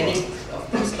the organic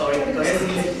of the story because.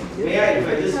 May I, if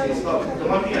I just stop? The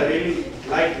one thing I really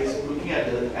like is looking at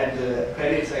the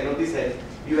credits. I noticed that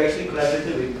you actually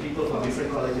collaborated with people from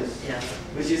different colleges. Yeah.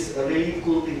 Which is a really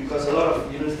cool thing because a lot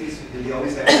of universities they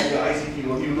always have ICT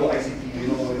or you know ICT, you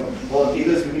know, or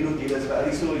tailors we do tailors, but at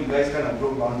least so you guys kind of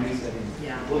broke boundaries and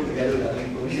work together with other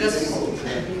people.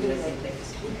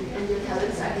 And your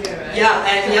talents are here, right? Yeah,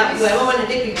 and yeah, whoever want to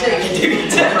take picture, you can take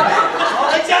picture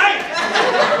all the time.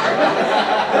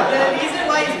 The reason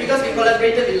why is because we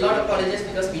collaborated with a lot of colleges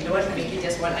because we don't want to make it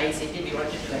just one ICT. We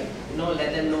wanted to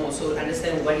let them know, so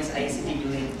understand what is ICT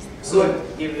doing. So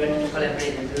we wanted to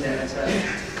collaborate and do that as well.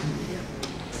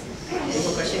 Any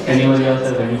more questions? Anyone else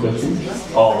have any questions?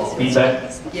 Or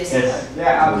feedback? Yes.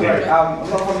 Yeah, I'm sorry. I'm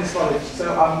not from this college, so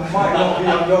I might not be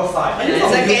on your side. It's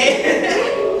okay.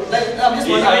 I'm just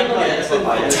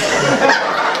wondering.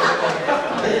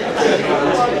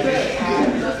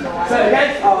 So again,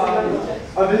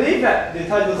 I believe that the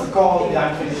title is called The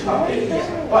Unfinished Cupcake.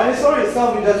 But in the story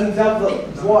itself, it doesn't develop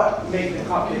what makes the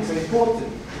cupcake so important.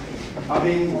 I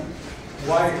mean,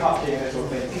 why the cupcake and that sort of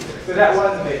thing. So that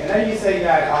was a bit. And then you say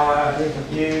that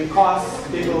you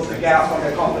cast people to get out from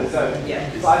their comfort zone.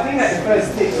 Yeah. So I think that the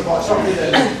first tip about shop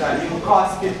villains is that you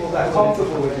cast people that are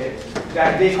comfortable with it,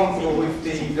 that they're comfortable with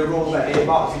the role that they're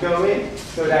about to go in,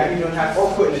 so that you don't have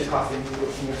awkwardness casting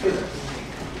in your film.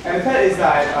 And the third is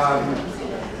that,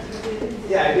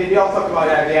 they all talk about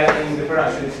that the editing, the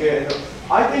production is good. So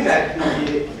I think that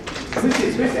which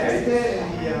is the editor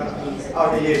I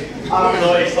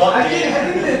think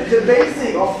the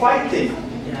basic of fighting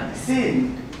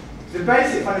scene, the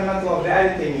basic fundamental of the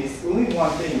editing is only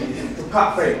one thing, is to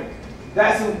cut frame.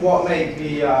 That's what makes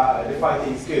the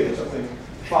fighting good, something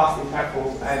fast,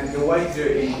 impactful, and the way to do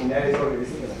it in the editorial is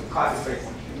to cut the frame.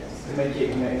 To make it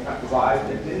impactful, but I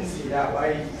didn't see that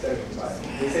way, so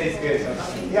they say it's good, so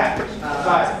yeah.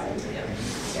 But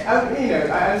I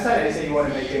understand that they say you want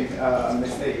to make a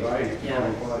mistake, right?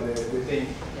 Yeah. For the thing.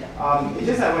 It's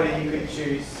just that whether you could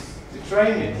choose to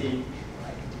train your team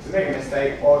to make a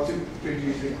mistake or to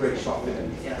produce a great shot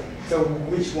film. Yeah. So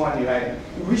which one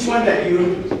that you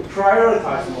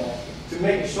prioritize more? To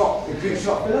make a good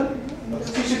shot film, or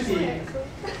to teach your team,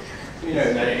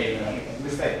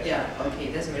 mistake? Yeah,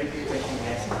 okay, that's a very good question,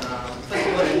 guys. First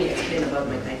of all, let me explain about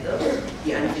my title,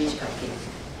 The Unfinished Cupcake.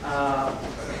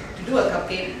 To do a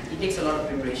cupcake, it takes a lot of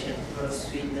preparation, a lot of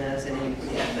sweetness, and then you put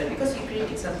the effort. Because you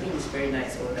create something is very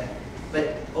nice over there.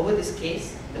 But over this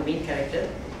case, the main character,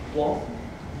 Wong,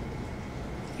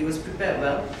 he was prepared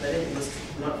well, but then it was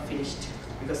not finished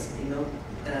because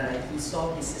he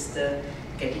saw his sister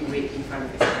getting raped in front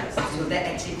of his eyes. So that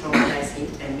actually traumatized him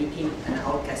and made him an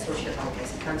outcast, social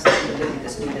outcast. He can't stand to live with the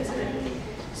students and everything.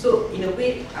 So in a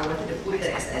way, I wanted to put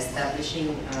that as an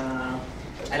establishing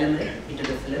element into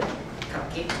the film.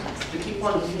 Cupcake, to keep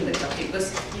on looking at the cupcake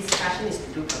because his passion is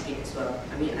to do cupcake as well.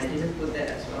 I mean, I didn't put that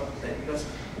as well, but because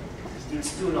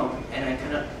it's too long and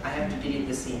I have to delete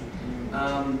the scene.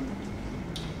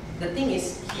 The thing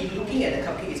is, he looking at the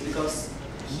cupcake is because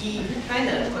he kind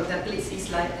of contemplates his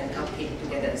life and cupcake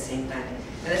together at the same time.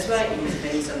 And that's why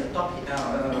when he's on the top,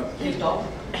 hilltop,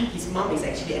 his mom is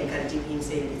actually encouraging him,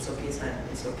 saying, "It's okay, son,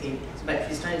 it's okay." But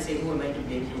he's trying to say, "Who am I to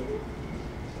blame you?"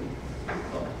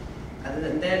 Other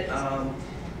than that,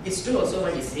 it's true also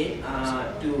what you said,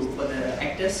 for the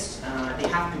actors, they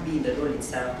have to be in the role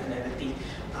itself and everything.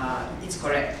 It's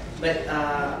correct. But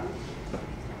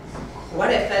what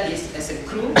I felt is, as a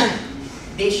crew,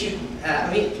 they should,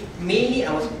 mainly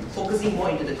I was focusing more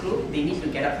into the crew. They need to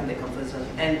get up from their comfort zone.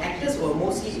 And actors were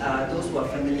mostly those who are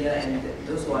familiar and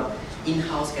those who are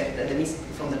in-house characters, that means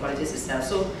from the colleges itself.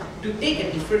 So to take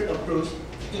a different approach,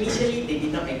 initially they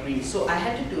did not agree. So I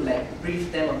had to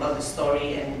brief them about the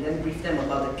story and then brief them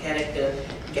about the character.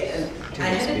 I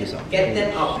had to get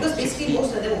them out, because basically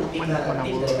most of them would take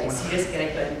the serious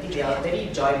character and think they are very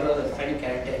enjoyable and funny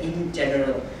character in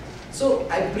general. So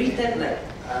I briefed them,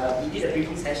 we did a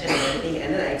briefing session and everything,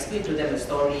 and then I explained to them the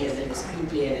story and then the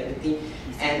screenplay and everything.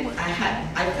 And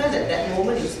I felt that that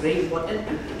moment is very important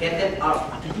to get them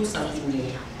out, to do something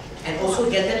new, and also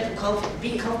get them to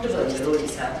be comfortable in the role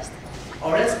itself.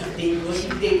 Or else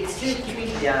if they still keeping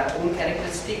their own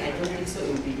characteristic, I don't think so it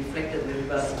will be reflected very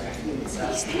well in the film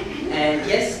itself. And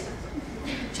yes.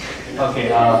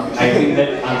 Okay, I think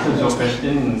that answers your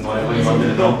question, whatever you wanted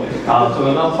to know. So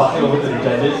we'll now pass it over to the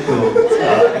judges to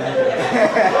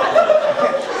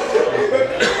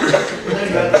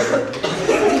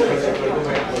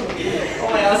oh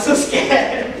my God, I'm so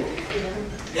scared.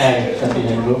 Hey, Santi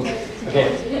and Group. Okay,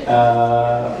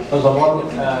 first of all,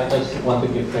 I just want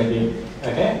to give credit.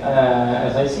 Okay,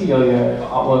 as I see your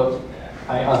artwork,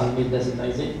 I asked if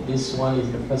this one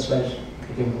is the first batch.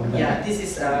 Yeah, this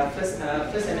is first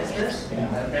semester.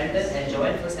 Yeah. Brandon and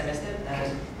Joanne first semester,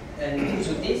 and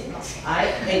Sutis.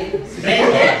 Brandon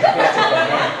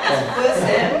first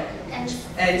sem,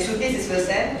 and Sutis is first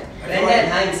sem. Brandon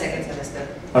and I in second semester.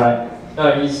 All right.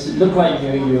 It look like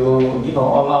you give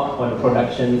all out for the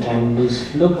production, and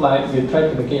it look like you try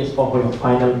to make it for your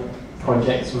final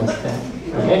project semester.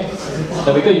 Okay.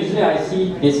 So because usually I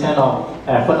see this kind of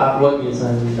effort artwork is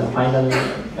in the final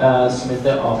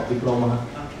semester of diploma.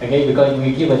 Okay, because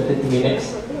we give a 30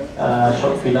 minutes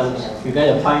short films, you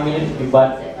get a 5 minutes,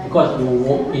 but because you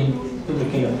walk into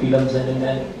making a films and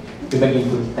then you back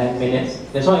into 10 minutes.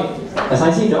 That's why, as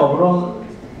I see the overall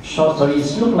short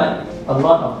stories, look like a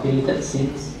lot of deleted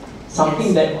scenes.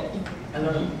 Something that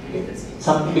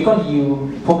because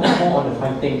you focus more on the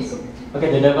fightings.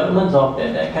 Okay, the developments of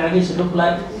the characters look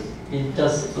like it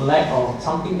just lack of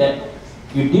something that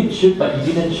you did shoot but you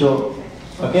didn't show.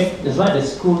 Okay, it's like the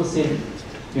school scene.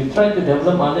 You try to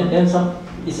develop on it, then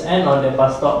it's end on the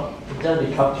bus stop. It's just the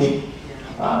cupcake.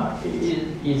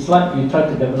 It's like you try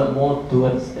to develop more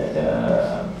towards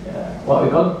the what we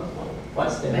call,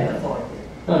 what's the metaphor?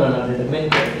 No, the main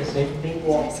character's name.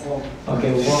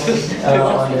 Okay,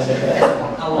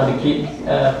 on the kid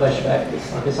flashback.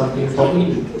 Okay, something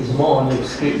probably is more on the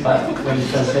script, but when you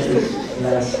translate it's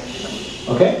less.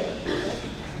 Okay,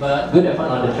 but good effort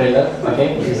on the trailer.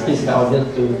 Okay, it's the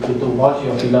audience to watch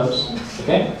your films.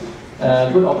 Okay,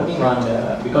 good opening on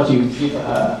the, because you give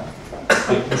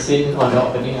like the scene on the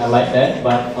opening. I like that,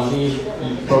 but only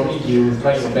probably you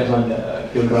try your best on the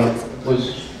choreograph.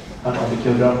 Who's on the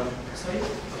choreograph?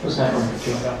 Who's that on the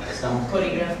choreograph?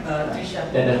 Choreograph, Trisha.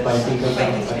 That fighting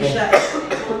choreograph. Okay.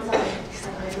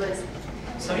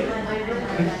 Sorry,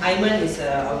 Aiman is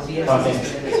our BMCC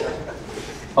student.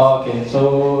 Okay, so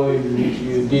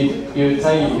you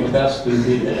try your best to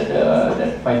do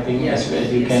that fighting as well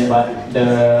as you can, but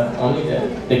only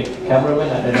the cameraman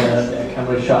and the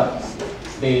camera shot,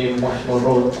 they much more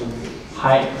role to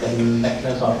hide the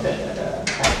lackness of the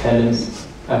talents.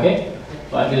 Okay,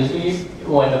 but usually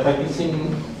when the fighting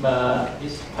scene,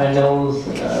 this final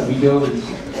video is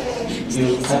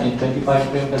you cut in 25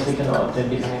 frames per second or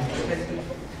 29.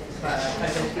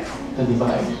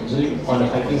 25. Usually on the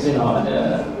fighting scene or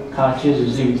the car chase,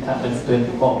 usually we cut at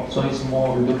 24. So it's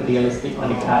more look realistic on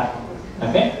the car.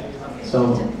 Okay?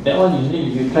 So that one usually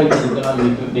you try to do that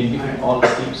one, they give you all the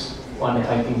tips on the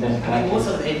fighting and car chase. Most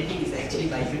of the editing is actually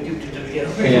by YouTube tutorial.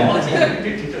 Yeah.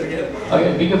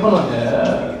 Okay, be careful on the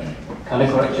color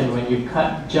correction when you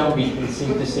cut jump between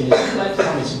scene to scene. It's like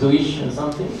some is bluish and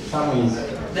something, some is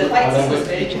the fight scene is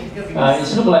very difficult.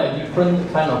 It looks like a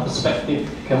different kind of perspective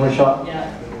camera shot.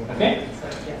 Yeah. Okay.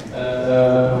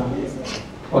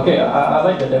 Okay. I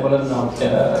like the development of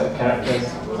the characters.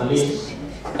 Only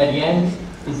at the end,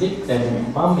 is it that the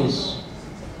mom is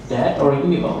dead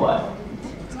already or what?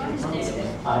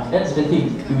 That's the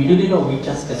thing. We didn't know. We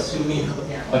just assuming.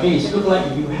 Okay, it looks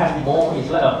like you have more. It's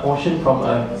like a portion from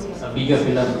a bigger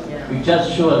film. We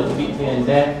just show a little bit here and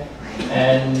there,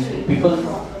 and people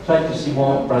try to see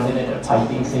more rather than the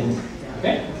fighting scene.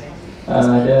 Okay.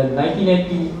 The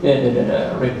 1980,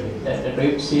 the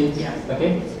rape scene.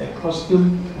 Okay. The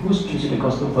costume. Who's choosing the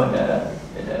costume for the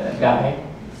guy?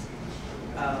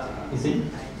 Is it?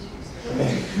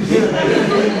 Okay.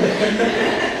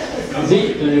 Is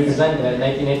it to represent the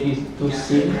 1982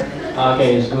 scene?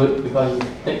 Okay, it's good because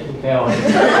you're taking care of it.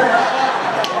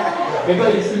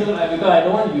 Because you see, because I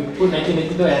don't want you put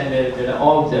 1982 and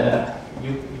all the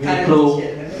Uniqlo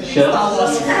shirts.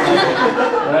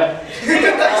 Right?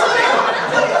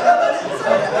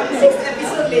 6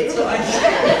 episodes late, so I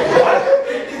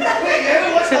Wait, you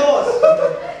haven't watched those?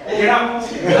 Get out.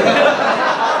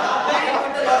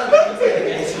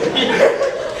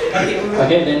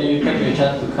 Okay, then you take your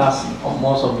chance to cast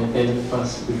most of your talent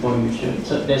first before you shoot.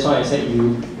 So that's why I said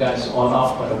you guys all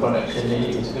out for the production.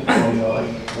 It's good for your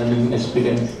learning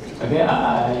experience. Okay,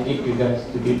 I need you guys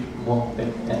to be more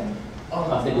than that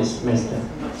after this semester.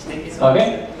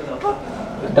 Okay?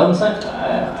 Downside,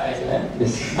 I like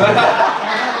this.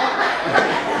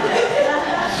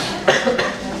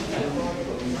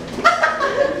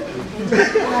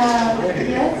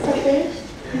 Yes, Satish?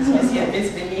 It's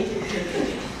Vinny.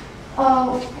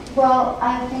 Well,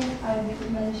 I think I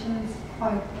mentioned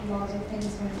quite a lot of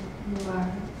things when you are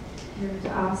here to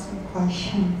ask me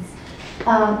questions.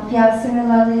 Yeah,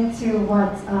 similarly to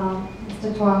what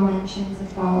Mr. Tua mentions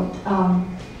about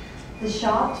the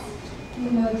shots, you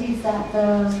notice that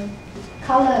the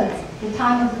colors, the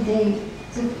time of the day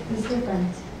is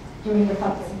different during the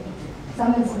fight scene.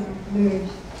 Some is mood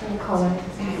and color,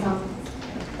 and some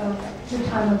the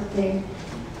time of the day.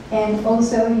 And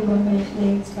also you were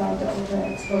mentioning about the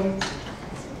overexposed,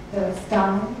 the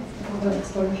sky,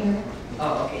 overexposure.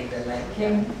 Oh, okay, the light.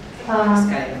 Okay.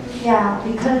 Sky. Yeah,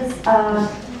 because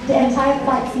the entire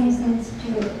fight scene seems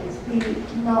to be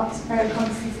not very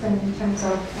consistent in terms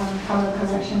of color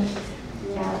correction.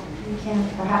 Yeah, you can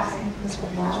perhaps improve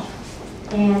on that.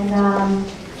 And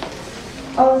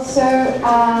also,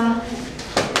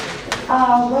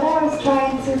 what I was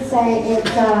trying to say is,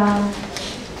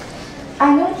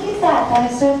 I noticed that there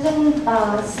are certain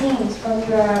scenes when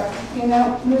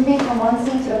you're moving from one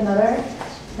scene to another,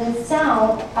 the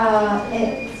sound it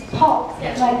pops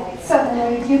like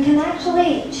suddenly. You can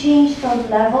actually change the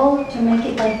level to make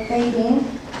it like fade in.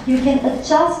 You can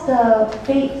adjust the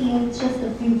fade in just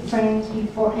a few frames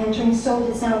before entering, so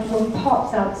the sound won't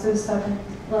pop out so sudden,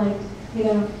 like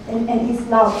and it's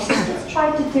loud. So just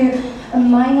try to do a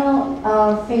minor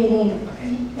fade in.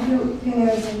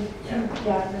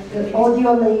 The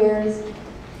audio layers, you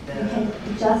can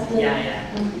adjust it.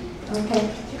 Okay.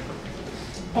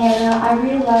 And I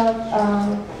really love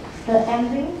the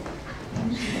ending.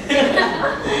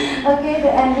 Okay,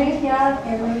 the ending,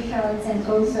 every shots, and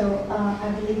also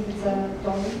I believe it's a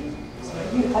dolly.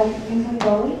 Are you using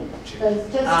dolly?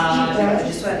 Just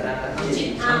This one,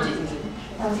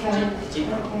 Okay.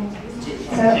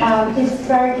 So it's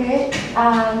very good.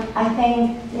 I think,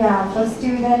 for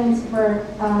students,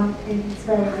 it's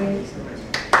very good.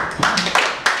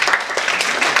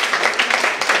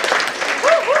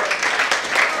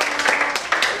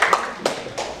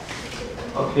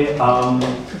 Okay,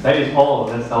 that is all.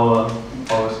 That's our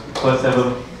first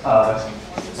ever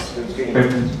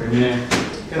premiere.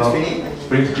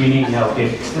 Spring screening. Yeah, okay.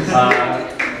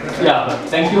 But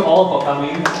thank you all for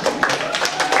coming.